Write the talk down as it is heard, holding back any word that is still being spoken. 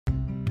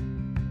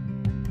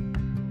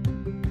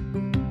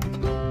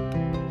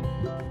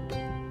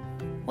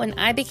When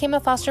I became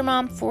a foster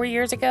mom 4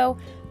 years ago,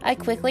 I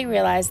quickly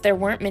realized there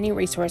weren't many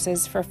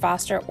resources for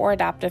foster or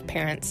adoptive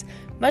parents,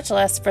 much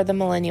less for the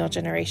millennial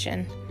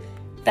generation.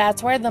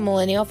 That's where the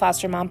Millennial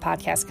Foster Mom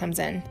podcast comes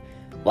in.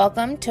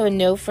 Welcome to a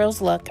no-frills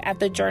look at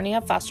the journey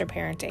of foster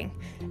parenting.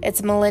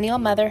 It's millennial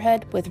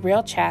motherhood with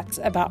real chats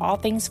about all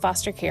things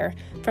foster care,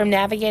 from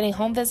navigating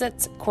home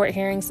visits, court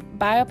hearings,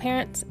 bio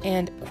parents,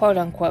 and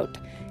quote-unquote,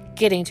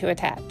 getting to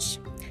attach.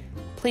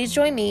 Please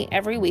join me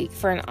every week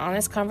for an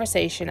honest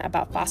conversation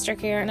about foster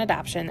care and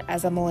adoption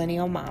as a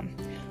millennial mom.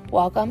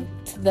 Welcome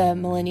to the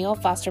Millennial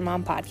Foster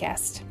Mom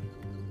podcast.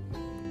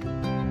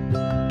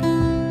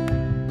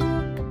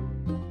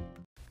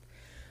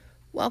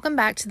 Welcome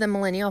back to the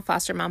Millennial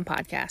Foster Mom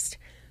podcast.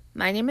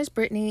 My name is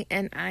Brittany,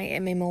 and I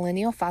am a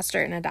millennial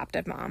foster and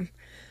adoptive mom.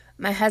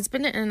 My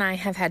husband and I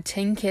have had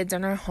 10 kids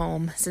in our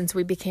home since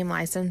we became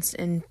licensed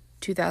in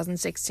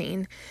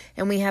 2016,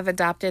 and we have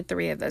adopted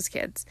 3 of those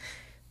kids.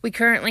 We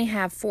currently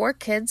have 4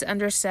 kids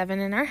under 7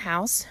 in our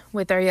house,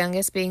 with our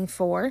youngest being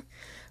 4.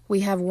 We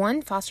have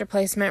 1 foster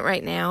placement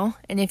right now,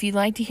 and if you'd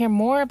like to hear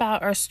more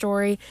about our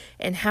story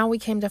and how we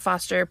came to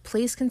foster,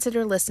 please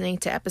consider listening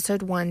to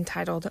episode 1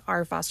 titled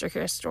Our Foster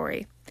Care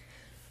Story.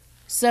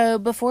 So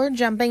before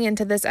jumping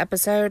into this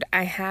episode,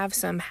 I have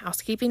some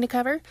housekeeping to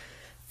cover.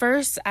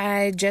 First,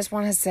 I just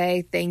want to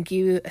say thank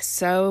you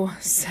so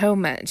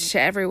much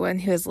to everyone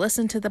who has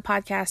listened to the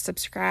podcast,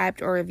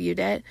 subscribed, or reviewed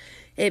it.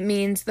 It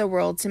means the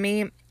world to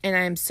me, and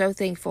I'm so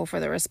thankful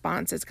for the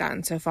response it's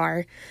gotten so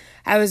far.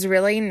 I was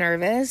really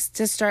nervous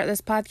to start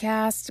this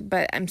podcast,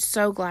 but I'm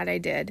so glad I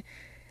did.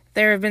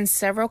 There have been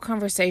several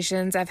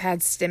conversations I've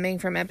had stemming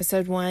from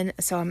episode 1,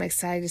 so I'm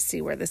excited to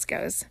see where this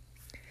goes.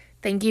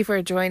 Thank you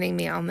for joining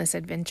me on this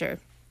adventure.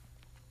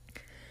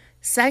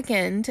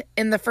 Second,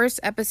 in the first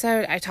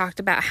episode, I talked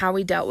about how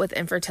we dealt with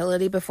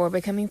infertility before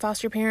becoming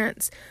foster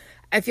parents.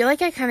 I feel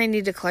like I kind of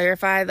need to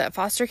clarify that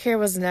foster care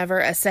was never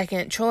a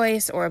second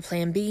choice or a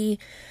plan B.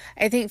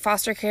 I think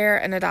foster care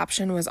and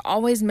adoption was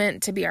always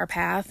meant to be our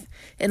path.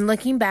 And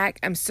looking back,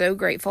 I'm so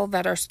grateful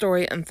that our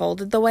story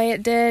unfolded the way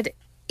it did,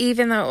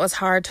 even though it was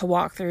hard to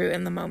walk through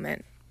in the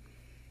moment.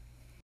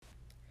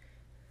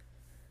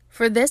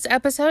 For this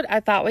episode,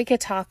 I thought we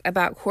could talk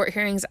about court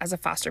hearings as a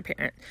foster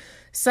parent.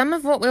 Some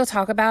of what we'll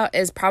talk about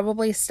is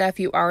probably stuff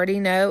you already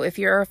know if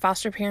you're a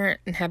foster parent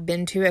and have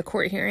been to a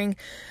court hearing,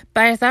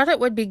 but I thought it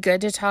would be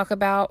good to talk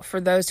about for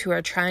those who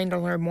are trying to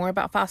learn more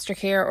about foster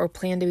care or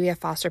plan to be a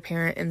foster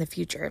parent in the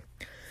future.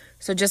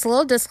 So just a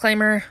little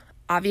disclaimer,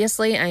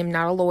 obviously I am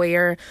not a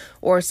lawyer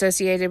or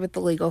associated with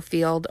the legal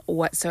field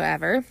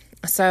whatsoever.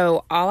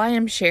 So all I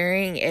am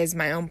sharing is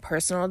my own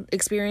personal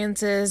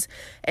experiences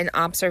and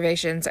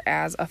observations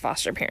as a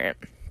foster parent.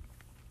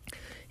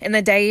 And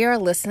the day you're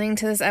listening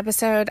to this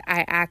episode,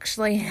 I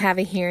actually have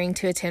a hearing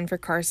to attend for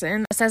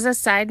Carson. Just as a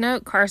side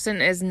note,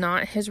 Carson is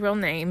not his real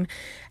name.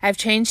 I've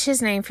changed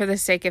his name for the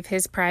sake of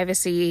his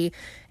privacy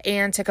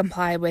and to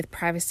comply with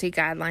privacy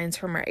guidelines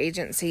from our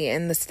agency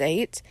in the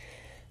state.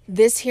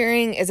 This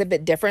hearing is a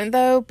bit different,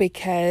 though,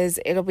 because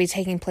it'll be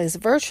taking place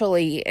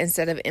virtually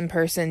instead of in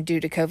person due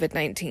to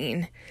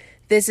COVID-19.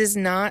 This is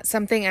not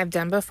something I've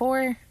done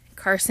before.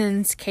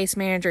 Carson's case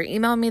manager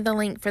emailed me the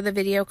link for the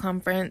video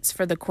conference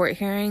for the court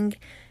hearing,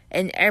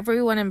 and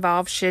everyone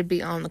involved should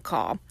be on the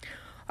call.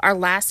 Our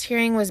last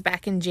hearing was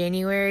back in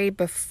January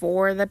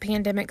before the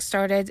pandemic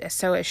started,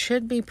 so it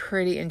should be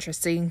pretty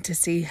interesting to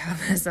see how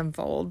this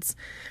unfolds.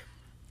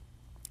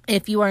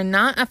 If you are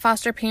not a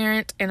foster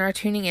parent and are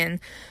tuning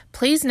in,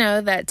 please know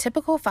that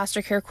typical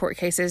foster care court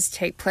cases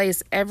take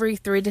place every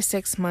 3 to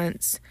 6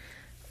 months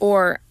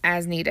or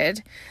as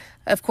needed.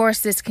 Of course,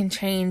 this can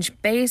change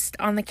based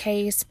on the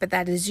case, but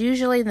that is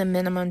usually the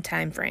minimum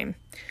time frame.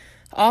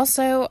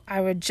 Also,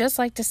 I would just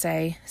like to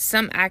say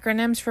some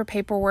acronyms for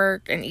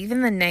paperwork and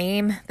even the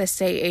name the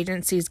state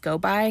agencies go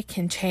by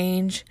can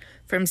change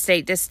from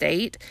state to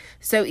state.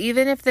 So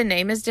even if the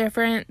name is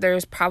different,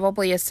 there's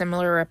probably a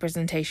similar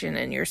representation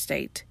in your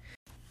state.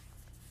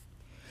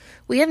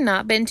 We have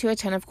not been to a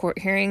ton of court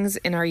hearings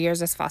in our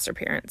years as foster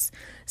parents.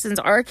 Since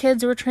our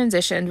kids were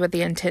transitioned with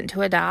the intent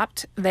to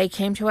adopt, they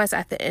came to us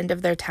at the end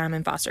of their time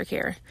in foster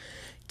care.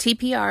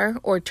 TPR,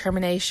 or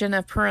termination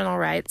of parental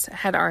rights,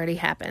 had already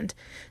happened.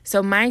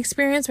 So my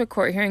experience with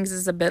court hearings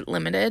is a bit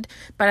limited,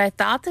 but I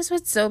thought this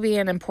would still be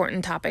an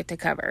important topic to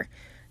cover.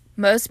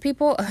 Most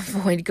people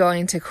avoid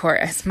going to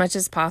court as much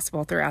as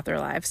possible throughout their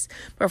lives,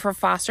 but for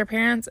foster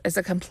parents, it's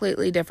a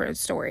completely different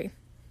story.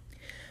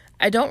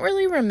 I don't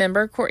really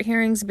remember court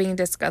hearings being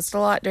discussed a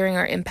lot during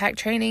our IMPACT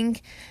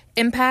training.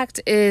 IMPACT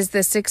is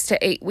the 6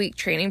 to 8 week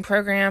training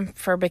program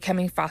for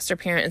becoming foster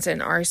parents in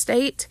our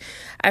state.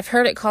 I've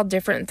heard it called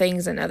different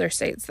things in other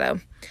states though.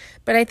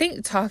 But I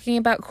think talking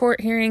about court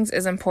hearings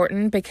is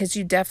important because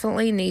you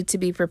definitely need to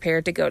be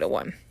prepared to go to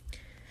one.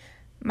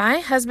 My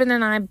husband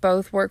and I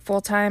both work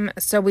full-time,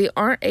 so we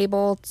aren't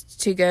able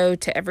to go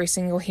to every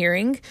single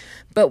hearing,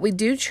 but we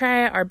do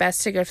try our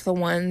best to go to the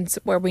ones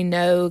where we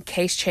know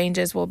case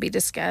changes will be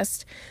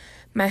discussed.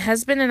 My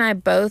husband and I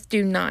both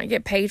do not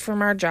get paid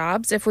from our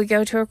jobs if we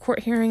go to a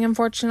court hearing,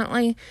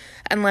 unfortunately,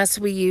 unless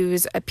we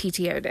use a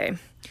PTO day.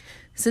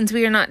 Since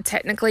we are not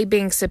technically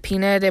being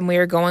subpoenaed and we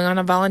are going on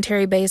a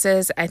voluntary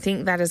basis, I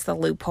think that is the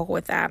loophole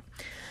with that.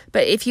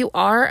 But if you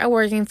are a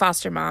working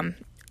foster mom,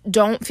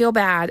 don't feel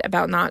bad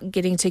about not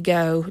getting to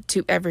go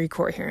to every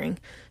court hearing.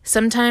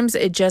 Sometimes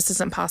it just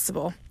isn't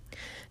possible.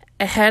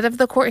 Ahead of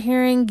the court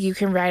hearing, you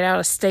can write out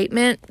a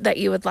statement that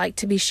you would like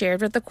to be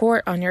shared with the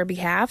court on your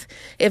behalf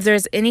if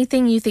there's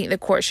anything you think the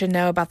court should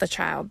know about the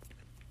child.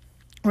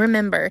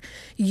 Remember,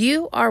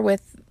 you are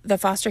with the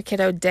foster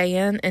kiddo day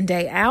in and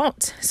day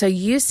out, so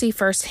you see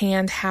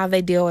firsthand how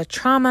they deal with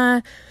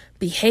trauma,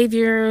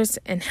 behaviors,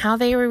 and how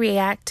they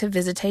react to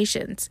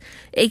visitations.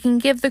 It can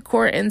give the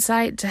court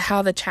insight to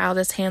how the child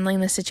is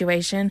handling the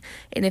situation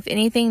and if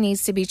anything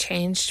needs to be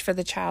changed for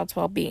the child's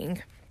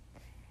well-being.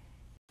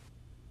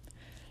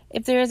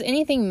 If there is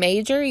anything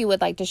major you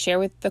would like to share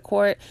with the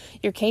court,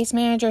 your case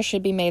manager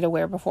should be made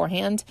aware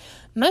beforehand.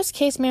 Most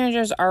case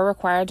managers are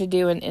required to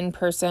do an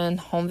in-person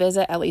home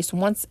visit at least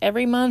once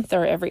every month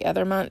or every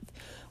other month.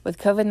 With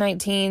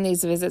COVID-19,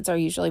 these visits are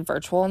usually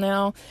virtual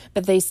now,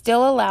 but they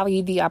still allow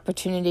you the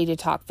opportunity to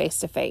talk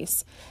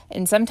face-to-face.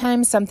 And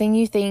sometimes something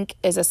you think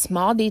is a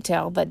small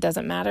detail that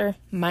doesn't matter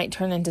might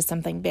turn into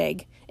something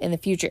big in the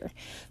future.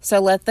 So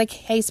let the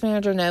case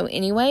manager know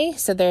anyway,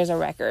 so there's a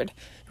record.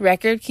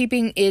 Record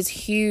keeping is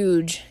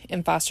huge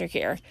in foster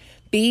care.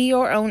 Be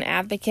your own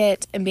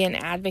advocate and be an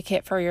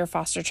advocate for your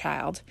foster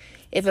child.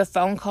 If a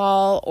phone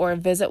call or a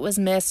visit was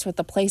missed with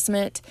the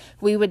placement,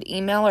 we would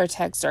email or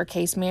text our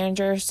case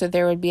manager so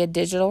there would be a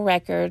digital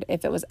record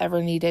if it was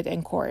ever needed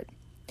in court.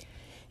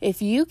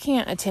 If you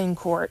can't attend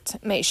court,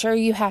 make sure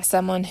you have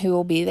someone who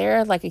will be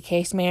there, like a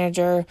case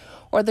manager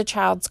or the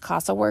child's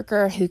CASA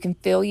worker who can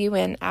fill you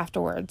in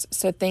afterwards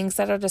so things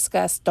that are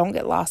discussed don't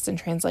get lost in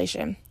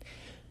translation.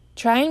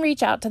 Try and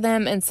reach out to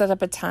them and set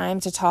up a time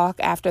to talk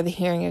after the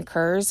hearing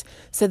occurs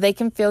so they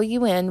can fill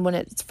you in when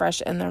it's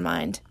fresh in their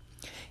mind.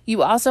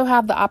 You also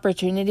have the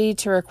opportunity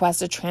to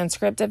request a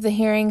transcript of the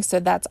hearing, so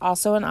that's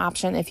also an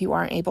option if you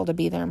aren't able to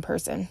be there in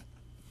person.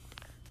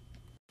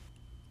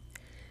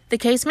 The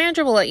case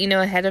manager will let you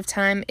know ahead of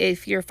time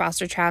if your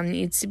foster child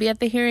needs to be at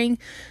the hearing,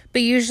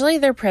 but usually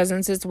their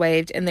presence is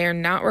waived and they are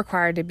not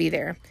required to be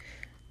there.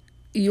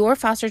 Your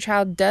foster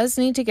child does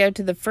need to go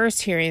to the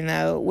first hearing,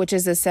 though, which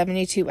is a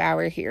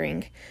 72-hour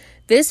hearing.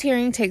 This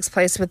hearing takes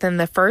place within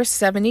the first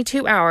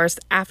 72 hours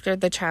after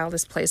the child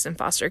is placed in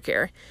foster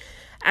care.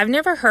 I've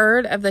never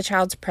heard of the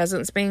child's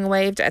presence being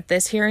waived at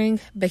this hearing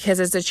because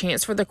it's a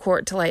chance for the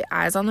court to lay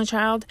eyes on the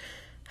child.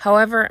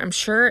 However, I'm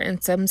sure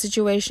in some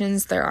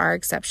situations there are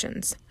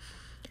exceptions.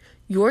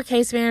 Your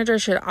case manager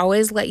should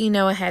always let you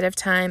know ahead of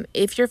time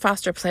if your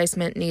foster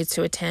placement needs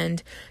to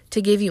attend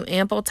to give you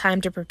ample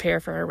time to prepare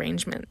for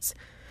arrangements.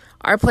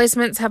 Our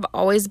placements have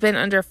always been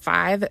under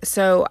 5,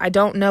 so I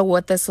don't know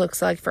what this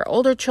looks like for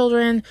older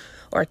children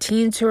or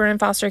teens who are in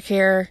foster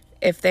care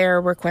if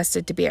they're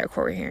requested to be at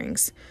court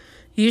hearings.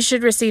 You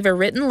should receive a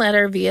written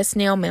letter via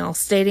snail mail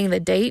stating the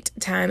date,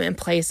 time, and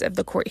place of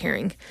the court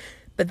hearing.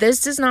 But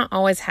this does not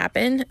always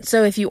happen,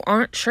 so if you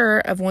aren't sure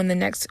of when the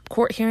next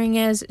court hearing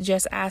is,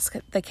 just ask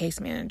the case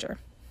manager.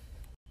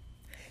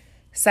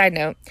 Side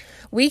note,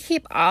 we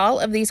keep all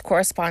of these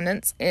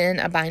correspondence in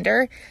a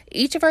binder.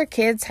 Each of our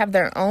kids have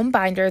their own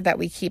binder that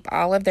we keep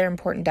all of their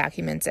important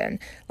documents in,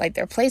 like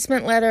their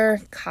placement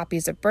letter,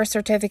 copies of birth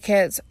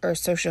certificates or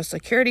social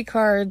security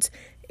cards,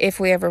 if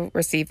we ever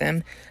receive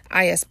them,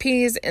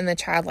 ISPs, and the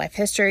child life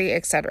history,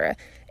 etc.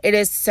 It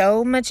is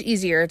so much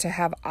easier to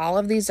have all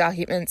of these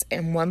documents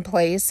in one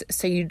place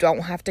so you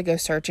don't have to go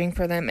searching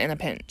for them in a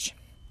pinch.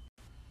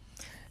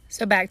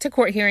 So back to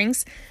court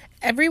hearings.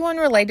 Everyone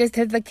related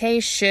to the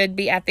case should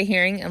be at the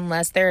hearing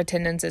unless their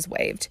attendance is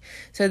waived.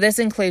 So this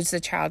includes the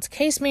child's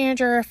case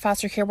manager,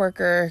 foster care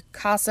worker,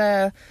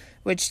 CASA,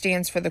 which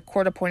stands for the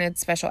court-appointed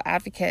special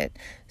advocate,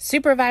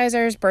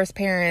 supervisors, birth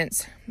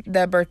parents,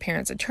 the birth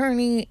parent's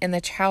attorney, and the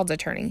child's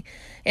attorney.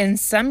 In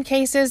some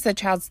cases, the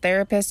child's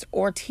therapist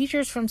or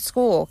teachers from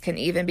school can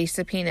even be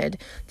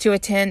subpoenaed to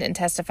attend and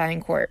testify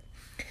in court.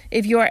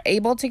 If you are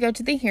able to go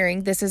to the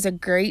hearing, this is a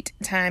great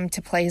time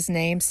to place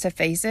names to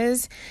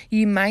faces.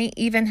 You might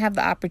even have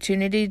the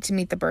opportunity to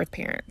meet the birth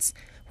parents,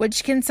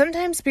 which can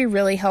sometimes be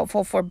really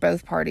helpful for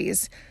both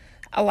parties.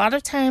 A lot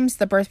of times,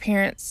 the birth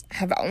parents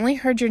have only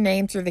heard your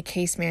name through the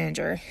case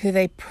manager, who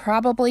they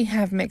probably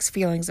have mixed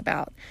feelings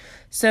about.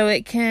 So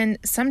it can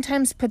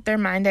sometimes put their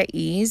mind at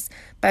ease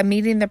by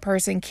meeting the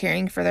person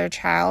caring for their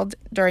child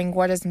during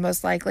what is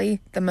most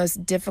likely the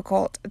most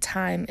difficult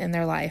time in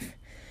their life.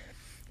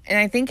 And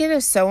I think it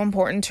is so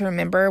important to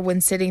remember when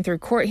sitting through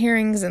court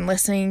hearings and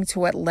listening to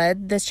what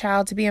led this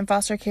child to be in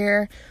foster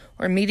care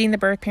or meeting the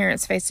birth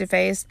parents face to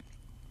face,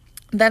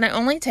 that it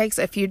only takes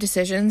a few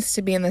decisions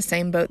to be in the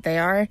same boat they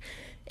are,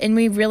 and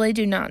we really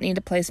do not need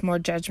to place more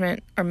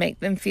judgment or make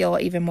them feel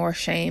even more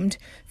shamed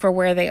for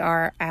where they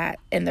are at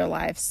in their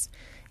lives.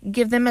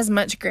 Give them as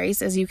much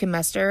grace as you can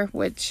muster,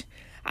 which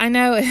I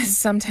know is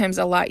sometimes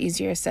a lot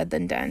easier said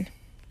than done.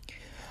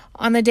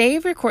 On the day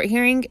of your court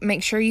hearing,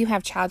 make sure you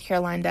have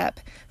childcare lined up.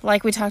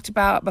 Like we talked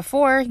about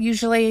before,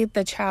 usually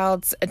the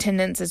child's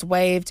attendance is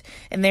waived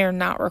and they are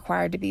not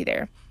required to be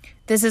there.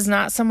 This is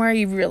not somewhere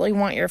you really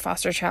want your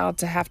foster child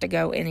to have to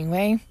go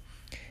anyway.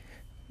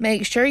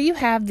 Make sure you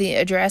have the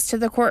address to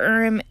the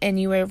courtroom and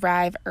you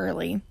arrive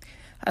early.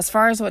 As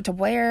far as what to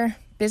wear,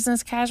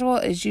 business casual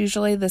is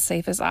usually the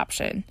safest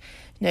option.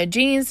 No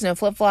jeans, no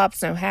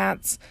flip-flops, no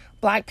hats.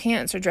 Black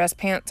pants or dress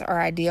pants are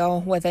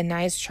ideal with a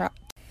nice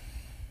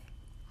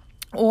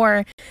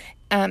or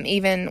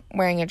even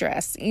wearing a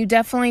dress. You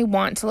definitely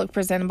want to look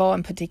presentable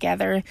and put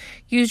together.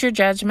 Use your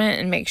judgment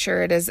and make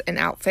sure it is an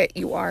outfit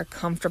you are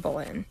comfortable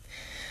in.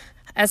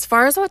 As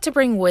far as what to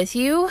bring with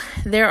you,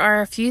 there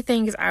are a few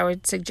things I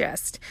would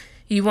suggest.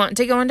 You want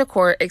to go into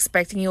court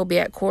expecting you'll be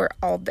at court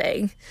all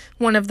day.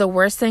 One of the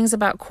worst things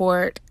about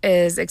court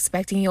is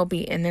expecting you'll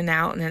be in and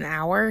out in an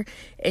hour,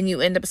 and you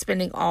end up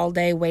spending all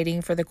day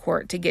waiting for the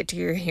court to get to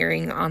your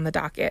hearing on the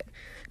docket.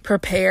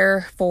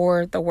 Prepare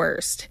for the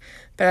worst.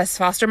 But as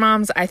foster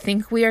moms, I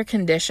think we are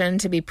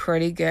conditioned to be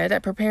pretty good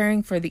at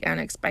preparing for the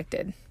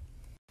unexpected.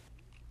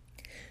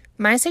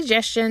 My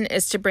suggestion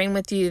is to bring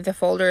with you the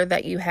folder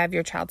that you have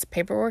your child's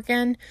paperwork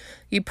in.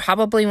 You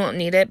probably won't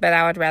need it, but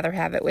I would rather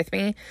have it with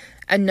me.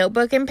 A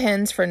notebook and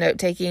pens for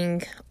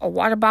note-taking, a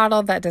water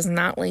bottle that does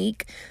not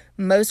leak.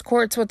 Most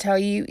courts will tell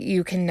you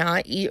you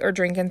cannot eat or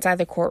drink inside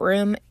the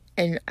courtroom,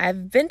 and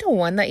I've been to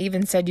one that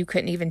even said you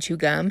couldn't even chew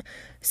gum.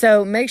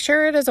 So make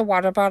sure it is a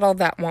water bottle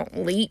that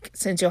won't leak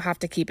since you'll have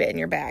to keep it in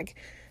your bag.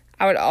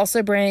 I would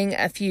also bring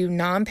a few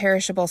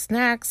non-perishable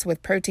snacks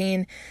with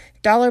protein,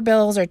 dollar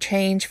bills or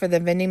change for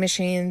the vending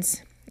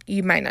machines.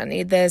 You might not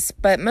need this,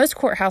 but most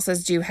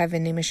courthouses do have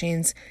vending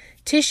machines.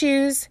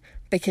 Tissues,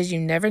 because you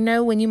never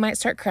know when you might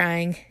start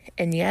crying.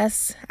 And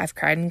yes, I've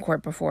cried in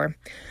court before.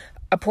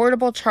 A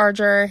portable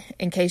charger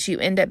in case you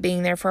end up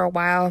being there for a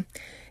while.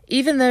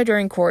 Even though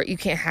during court you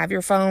can't have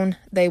your phone,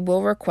 they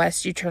will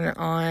request you turn it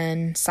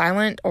on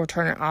silent or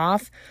turn it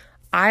off.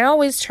 I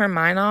always turn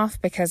mine off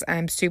because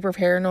I'm super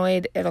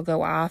paranoid it'll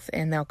go off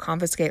and they'll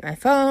confiscate my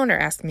phone or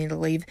ask me to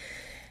leave.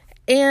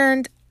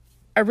 And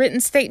a written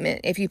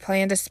statement if you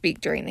plan to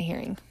speak during the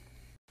hearing.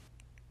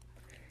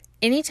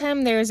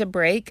 Anytime there is a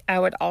break, I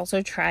would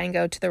also try and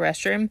go to the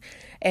restroom.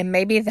 And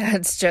maybe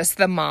that's just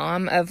the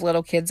mom of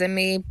little kids in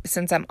me,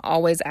 since I'm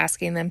always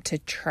asking them to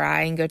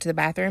try and go to the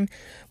bathroom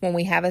when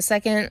we have a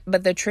second.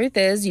 But the truth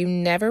is, you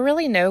never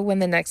really know when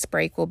the next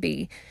break will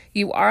be.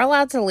 You are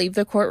allowed to leave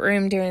the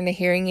courtroom during the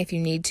hearing if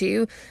you need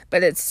to,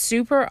 but it's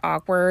super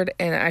awkward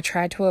and I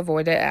try to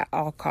avoid it at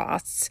all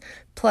costs.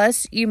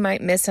 Plus, you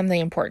might miss something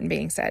important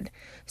being said.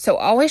 So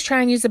always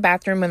try and use the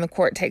bathroom when the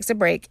court takes a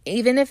break,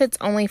 even if it's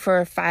only for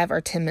a 5 or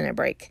 10 minute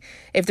break.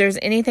 If there's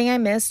anything I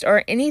missed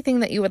or anything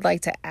that you would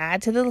like to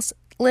add to the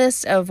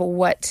list of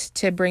what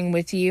to bring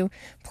with you,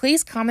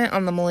 please comment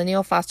on the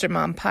Millennial Foster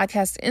Mom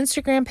Podcast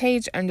Instagram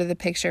page under the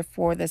picture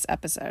for this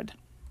episode.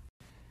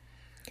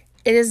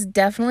 It is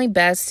definitely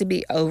best to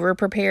be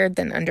over-prepared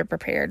than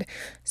under-prepared.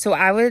 So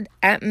I would,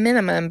 at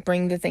minimum,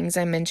 bring the things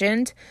I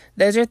mentioned.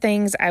 Those are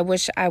things I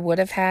wish I would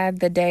have had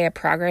the day a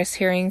progress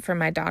hearing for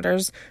my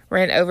daughters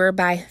ran over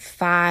by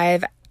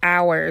 5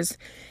 hours,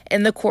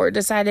 and the court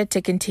decided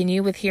to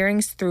continue with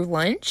hearings through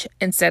lunch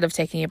instead of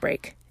taking a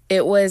break.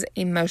 It was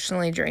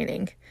emotionally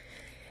draining.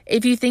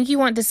 If you think you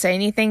want to say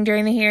anything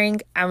during the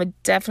hearing, I would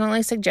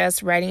definitely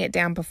suggest writing it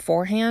down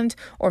beforehand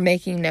or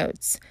making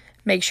notes.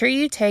 Make sure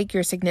you take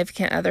your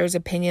significant other's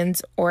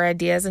opinions or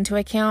ideas into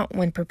account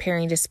when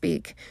preparing to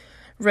speak.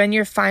 Run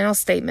your final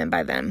statement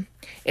by them.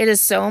 It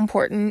is so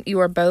important you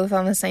are both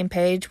on the same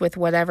page with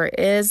whatever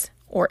is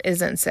or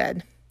isn't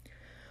said.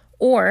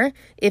 Or,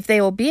 if they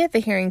will be at the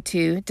hearing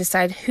too,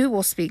 decide who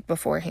will speak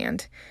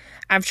beforehand.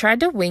 I've tried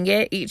to wing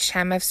it each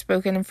time I've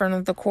spoken in front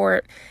of the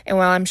court, and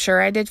while I'm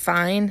sure I did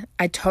fine,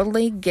 I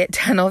totally get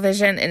tunnel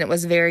vision and it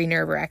was very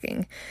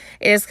nerve-wracking.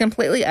 It is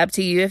completely up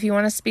to you if you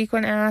want to speak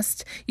when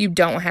asked. You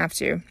don't have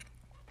to.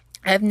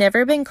 I've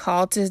never been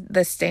called to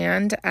the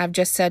stand. I've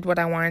just said what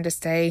I wanted to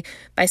say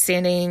by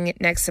standing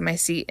next to my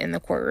seat in the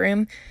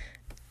courtroom.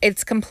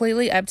 It's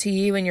completely up to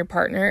you and your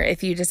partner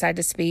if you decide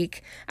to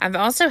speak. I've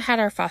also had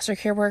our foster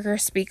care worker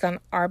speak on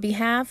our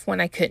behalf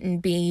when I couldn't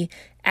be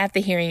at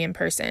the hearing in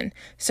person.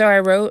 So I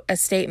wrote a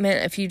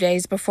statement a few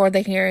days before the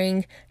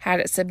hearing,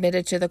 had it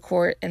submitted to the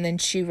court, and then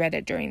she read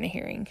it during the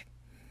hearing.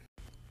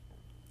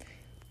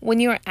 When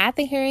you are at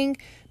the hearing,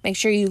 make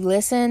sure you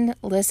listen.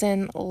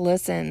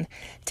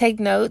 Take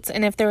notes,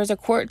 and if there is a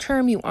court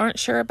term you aren't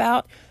sure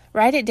about,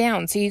 write it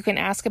down so you can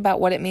ask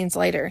about what it means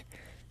later.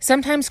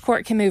 Sometimes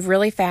court can move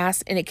really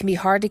fast and it can be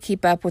hard to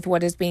keep up with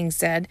what is being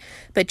said,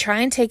 but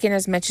try and take in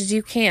as much as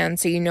you can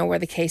so you know where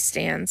the case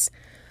stands.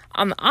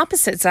 On the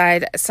opposite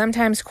side,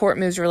 sometimes court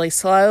moves really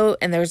slow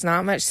and there's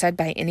not much said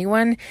by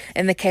anyone,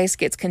 and the case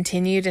gets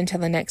continued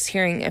until the next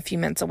hearing a few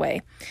months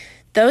away.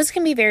 Those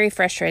can be very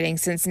frustrating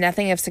since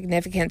nothing of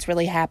significance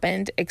really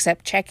happened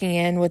except checking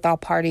in with all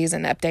parties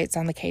and updates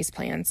on the case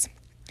plans.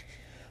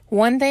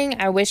 One thing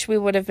I wish we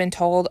would have been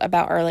told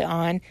about early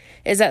on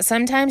is that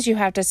sometimes you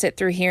have to sit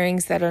through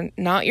hearings that are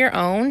not your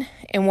own,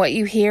 and what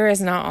you hear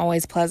is not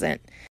always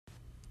pleasant.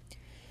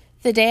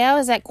 The day I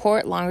was at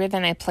court longer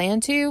than I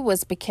planned to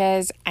was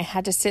because I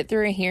had to sit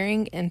through a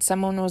hearing and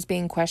someone was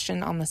being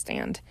questioned on the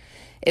stand.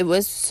 It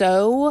was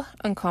so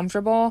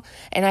uncomfortable,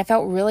 and I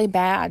felt really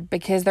bad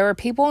because there were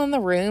people in the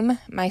room,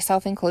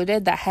 myself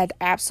included, that had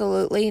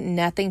absolutely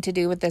nothing to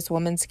do with this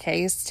woman's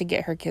case to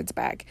get her kids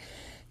back.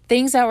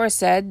 Things that were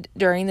said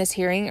during this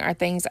hearing are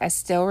things I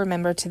still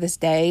remember to this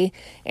day,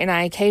 and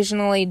I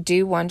occasionally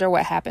do wonder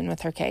what happened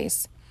with her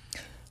case.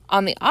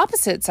 On the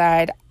opposite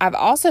side, I've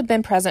also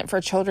been present for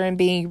children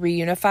being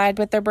reunified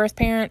with their birth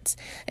parents,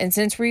 and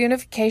since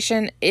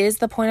reunification is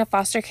the point of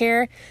foster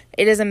care,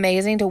 it is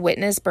amazing to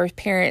witness birth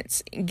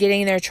parents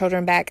getting their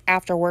children back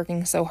after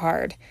working so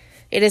hard.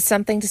 It is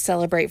something to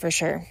celebrate for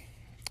sure.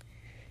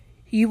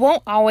 You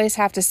won't always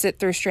have to sit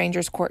through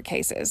strangers' court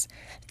cases.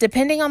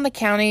 Depending on the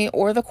county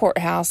or the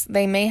courthouse,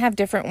 they may have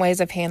different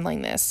ways of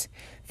handling this.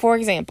 For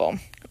example,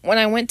 when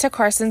I went to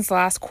Carson's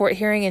last court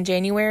hearing in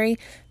January,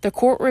 the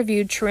court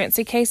reviewed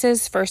truancy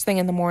cases first thing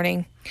in the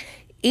morning.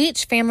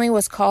 Each family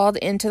was called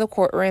into the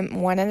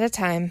courtroom one at a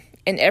time,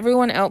 and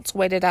everyone else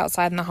waited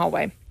outside in the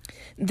hallway.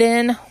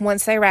 Then,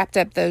 once they wrapped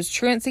up those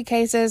truancy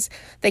cases,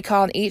 they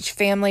called each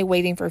family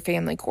waiting for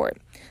family court.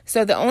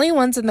 So the only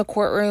ones in the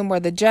courtroom were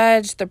the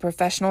judge, the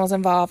professionals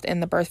involved,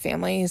 and the birth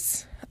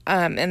families,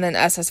 and then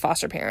us as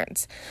foster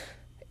parents.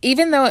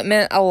 Even though it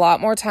meant a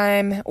lot more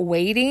time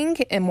waiting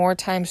and more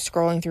time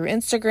scrolling through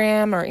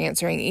Instagram or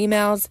answering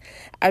emails,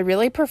 I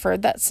really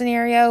preferred that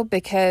scenario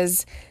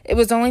because it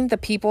was only the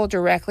people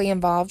directly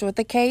involved with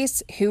the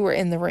case who were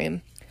in the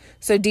room.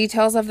 So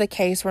details of the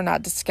case were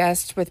not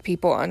discussed with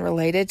people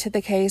unrelated to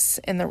the case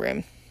in the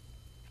room.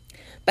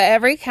 But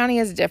every county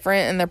is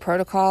different in their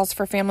protocols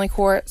for family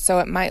court, so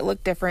it might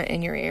look different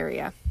in your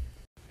area.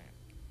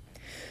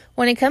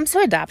 When it comes to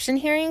adoption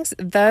hearings,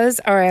 those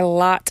are a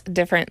lot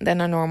different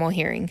than a normal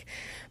hearing.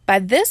 By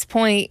this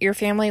point, your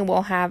family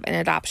will have an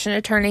adoption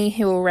attorney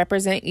who will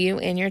represent you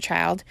and your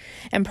child,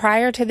 and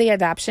prior to the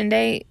adoption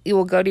date, you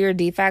will go to your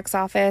DFACS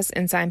office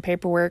and sign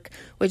paperwork,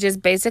 which is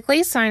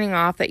basically signing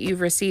off that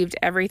you've received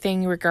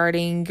everything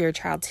regarding your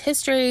child's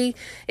history,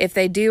 if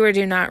they do or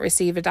do not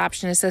receive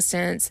adoption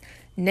assistance,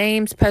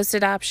 names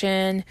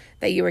post-adoption,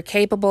 that you were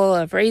capable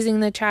of raising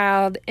the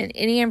child, and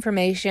any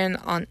information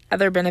on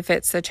other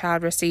benefits the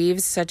child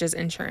receives, such as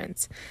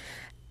insurance.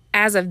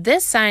 As of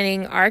this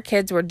signing, our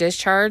kids were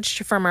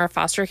discharged from our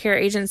foster care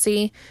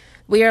agency.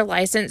 We are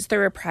licensed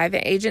through a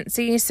private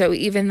agency, so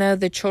even though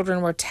the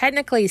children were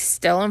technically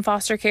still in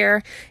foster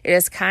care, it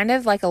is kind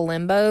of like a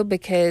limbo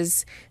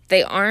because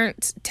they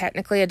aren't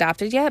technically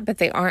adopted yet, but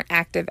they aren't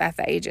active at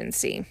the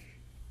agency.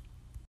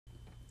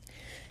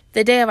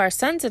 The day of our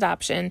son's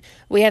adoption,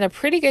 we had a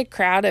pretty good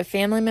crowd of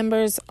family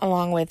members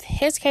along with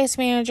his case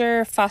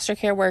manager, foster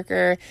care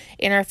worker,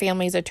 and our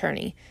family's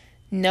attorney.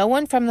 No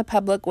one from the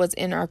public was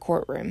in our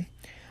courtroom.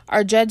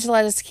 Our judge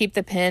let us keep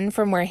the pen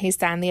from where he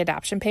signed the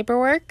adoption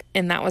paperwork,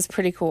 and that was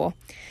pretty cool.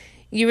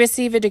 You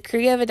receive a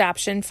decree of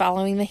adoption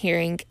following the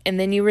hearing, and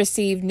then you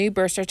receive new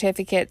birth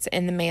certificates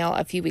in the mail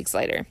a few weeks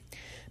later.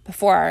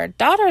 Before our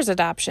daughter's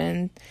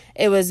adoption,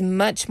 it was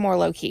much more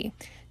low-key.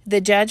 The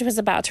judge was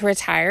about to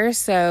retire,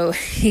 so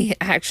he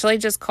actually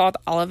just called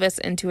all of us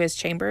into his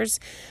chambers,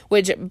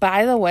 which,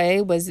 by the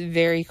way, was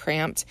very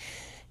cramped.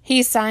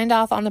 He signed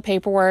off on the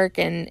paperwork,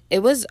 and it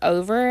was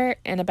over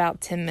in about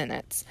 10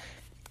 minutes.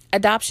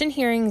 Adoption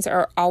hearings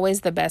are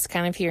always the best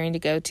kind of hearing to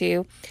go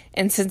to,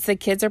 and since the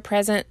kids are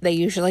present, they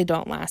usually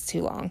don't last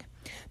too long.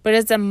 But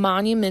it's a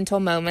monumental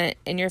moment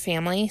in your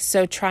family,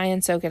 so try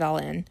and soak it all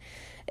in.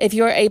 If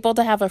you're able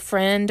to have a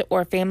friend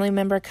or family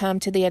member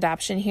come to the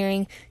adoption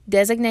hearing,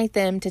 designate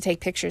them to take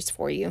pictures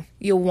for you.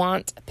 You'll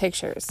want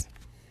pictures.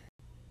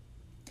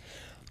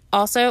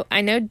 Also,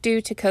 I know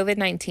due to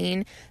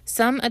COVID-19,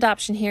 some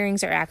adoption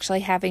hearings are actually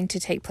having to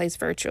take place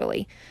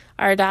virtually.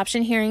 Our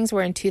adoption hearings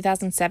were in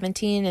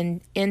 2017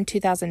 and in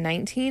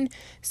 2019,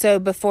 so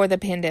before the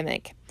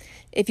pandemic.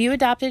 If you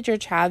adopted your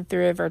child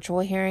through a virtual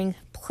hearing,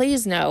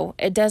 please know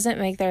it doesn't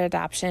make their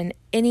adoption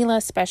any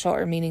less special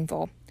or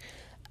meaningful.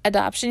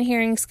 Adoption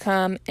hearings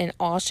come in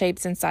all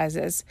shapes and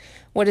sizes.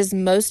 What is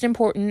most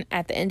important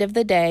at the end of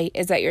the day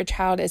is that your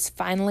child is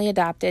finally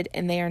adopted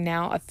and they are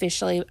now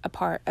officially a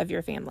part of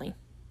your family.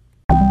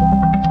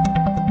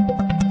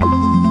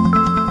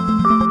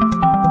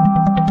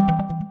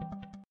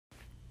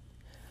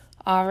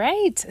 All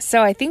right,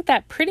 so I think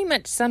that pretty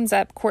much sums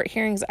up court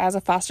hearings as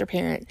a foster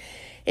parent.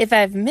 If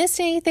I've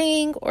missed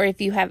anything or if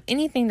you have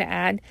anything to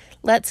add,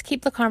 let's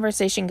keep the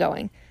conversation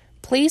going.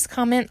 Please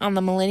comment on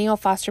the Millennial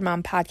Foster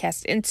Mom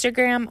Podcast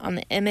Instagram on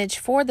the image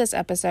for this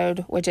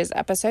episode, which is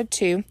episode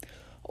 2.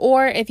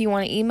 Or if you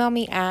want to email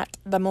me at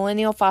the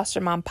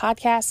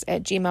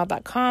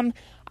millennialfostermompodcast@gmail.com,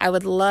 I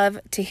would love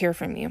to hear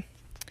from you.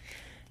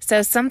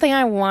 So something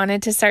I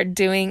wanted to start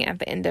doing at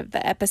the end of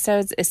the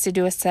episodes is to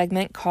do a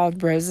segment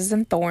called Roses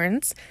and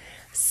Thorns.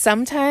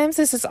 Sometimes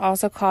this is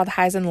also called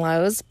Highs and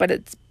Lows, but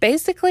it's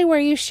basically where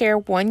you share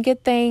one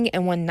good thing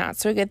and one not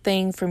so good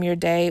thing from your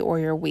day or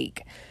your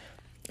week.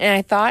 And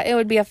I thought it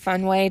would be a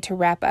fun way to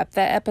wrap up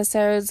the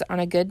episodes on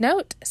a good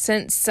note,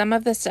 since some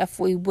of the stuff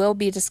we will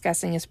be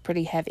discussing is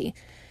pretty heavy.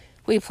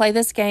 We play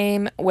this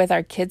game with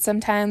our kids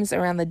sometimes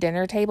around the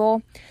dinner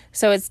table,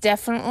 so it's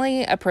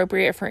definitely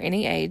appropriate for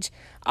any age,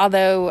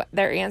 although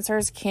their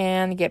answers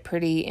can get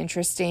pretty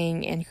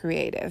interesting and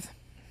creative.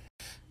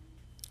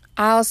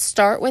 I'll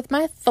start with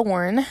my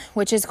thorn,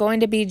 which is going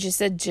to be just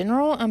a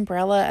general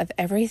umbrella of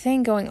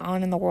everything going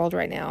on in the world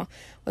right now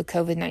with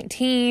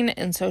COVID-19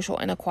 and social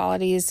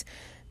inequalities.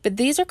 But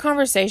these are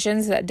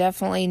conversations that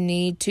definitely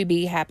need to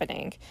be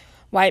happening.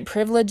 White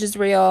privilege is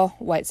real,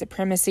 white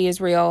supremacy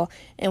is real,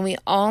 and we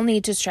all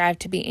need to strive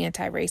to be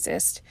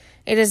anti-racist.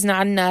 It is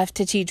not enough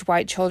to teach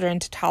white children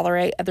to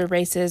tolerate other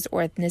races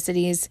or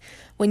ethnicities.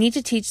 We need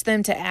to teach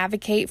them to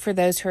advocate for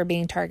those who are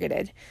being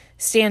targeted.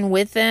 Stand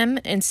with them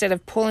instead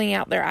of pulling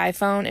out their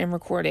iPhone and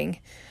recording.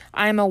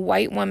 I am a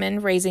white woman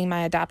raising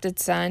my adopted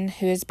son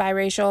who is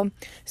biracial,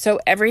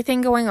 so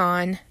everything going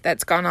on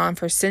that's gone on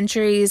for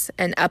centuries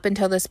and up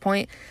until this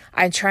point,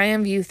 I try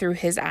and view through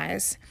his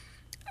eyes.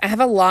 I have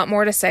a lot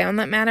more to say on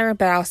that matter,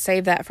 but I'll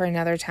save that for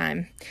another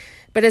time.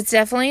 But it's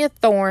definitely a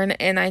thorn,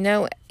 and I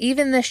know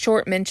even this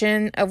short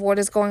mention of what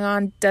is going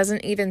on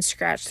doesn't even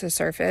scratch the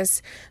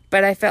surface,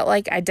 but I felt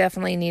like I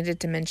definitely needed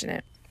to mention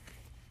it.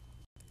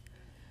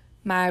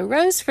 My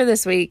rose for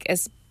this week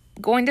is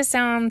going to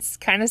sound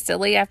kind of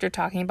silly after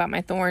talking about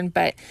my thorn,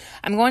 but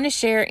I'm going to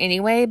share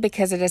anyway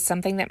because it is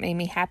something that made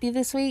me happy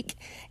this week,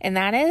 and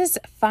that is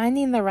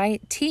finding the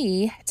right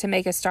tea to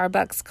make a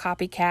Starbucks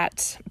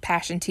copycat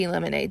passion tea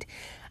lemonade.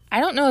 I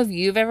don't know if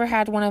you've ever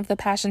had one of the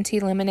passion tea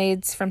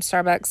lemonades from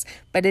Starbucks,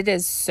 but it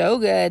is so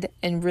good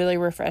and really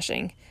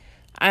refreshing.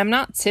 I'm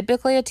not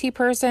typically a tea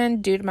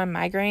person due to my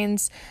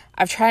migraines.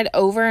 I've tried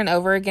over and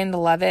over again to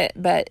love it,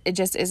 but it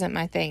just isn't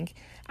my thing.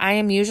 I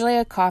am usually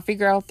a coffee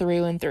girl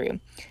through and through,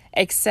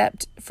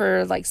 except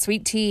for like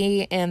sweet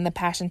tea and the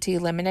passion tea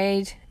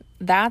lemonade.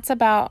 That's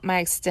about my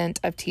extent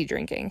of tea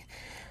drinking.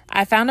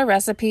 I found a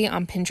recipe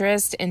on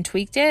Pinterest and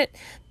tweaked it,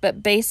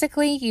 but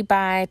basically you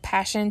buy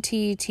passion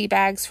tea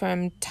bags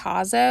from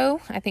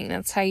Tazo. I think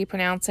that's how you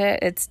pronounce it.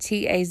 It's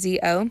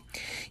Tazo.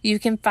 You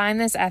can find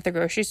this at the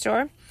grocery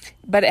store,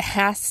 but it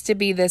has to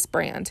be this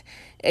brand.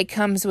 It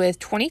comes with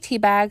 20 tea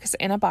bags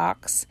in a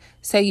box.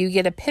 So you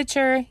get a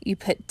pitcher, you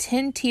put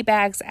 10 tea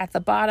bags at the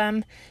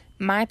bottom.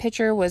 My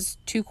pitcher was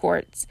 2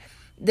 quarts.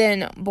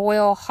 Then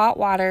boil hot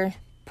water.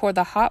 Pour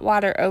the hot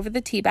water over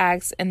the tea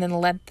bags and then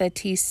let the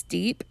tea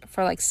steep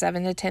for like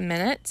 7 to 10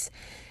 minutes.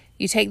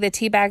 You take the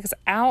tea bags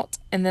out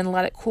and then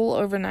let it cool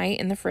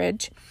overnight in the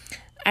fridge.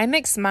 I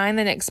mixed mine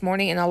the next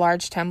morning in a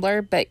large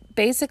tumbler, but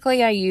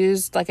basically I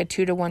used like a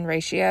 2-to-1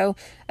 ratio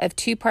of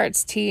 2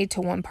 parts tea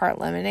to 1 part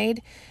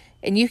lemonade.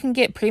 And you can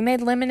get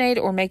pre-made lemonade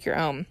or make your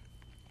own.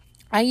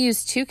 I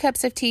used 2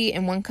 cups of tea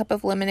and 1 cup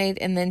of lemonade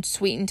and then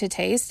sweeten to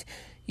taste.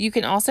 You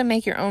can also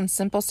make your own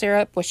simple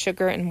syrup with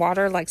sugar and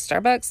water like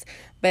Starbucks,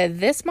 but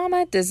this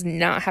mama does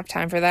not have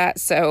time for that,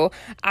 so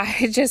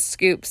I just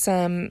scooped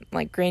some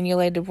like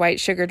granulated white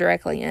sugar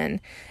directly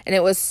in, and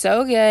it was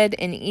so good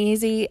and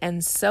easy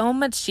and so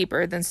much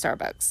cheaper than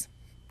Starbucks.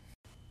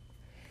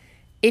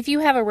 If you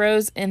have a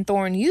rose and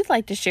thorn you'd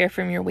like to share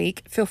from your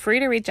week, feel free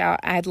to reach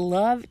out. I'd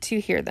love to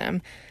hear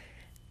them.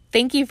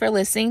 Thank you for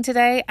listening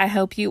today. I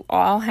hope you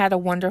all had a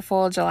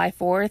wonderful July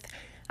 4th.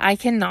 I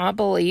cannot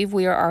believe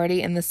we are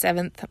already in the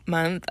 7th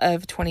month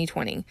of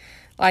 2020.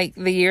 Like,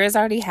 the year is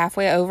already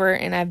halfway over,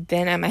 and I've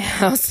been at my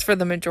house for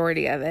the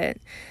majority of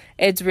it.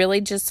 It's really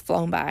just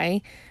flown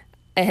by.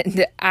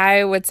 And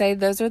I would say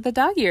those are the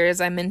dog years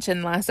I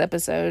mentioned last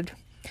episode.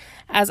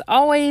 As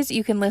always,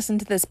 you can listen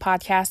to this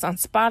podcast on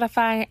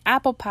Spotify,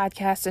 Apple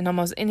Podcasts, and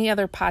almost any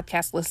other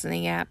podcast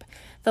listening app.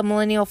 The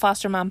Millennial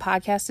Foster Mom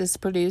Podcast is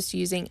produced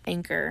using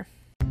Anchor.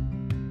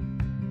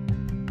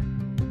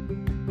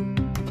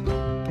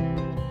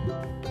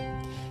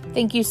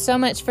 Thank you so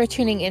much for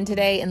tuning in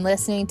today and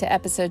listening to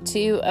episode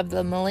 2 of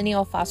the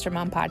Millennial Foster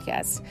Mom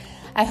Podcast.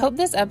 I hope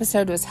this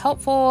episode was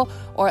helpful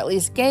or at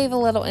least gave a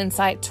little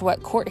insight to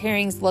what court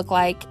hearings look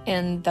like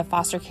in the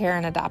foster care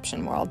and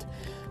adoption world.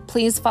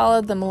 Please follow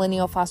the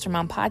Millennial Foster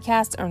Mom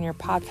Podcast on your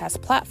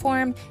podcast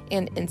platform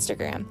and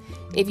Instagram.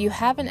 If you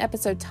have an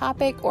episode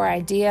topic or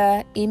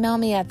idea, email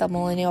me at the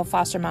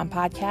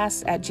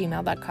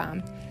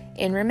millennialfostermompodcast@gmail.com.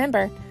 And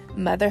remember,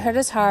 motherhood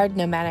is hard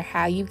no matter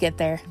how you get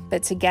there,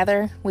 but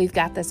together we've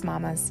got this,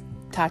 mamas.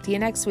 Talk to you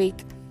next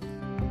week.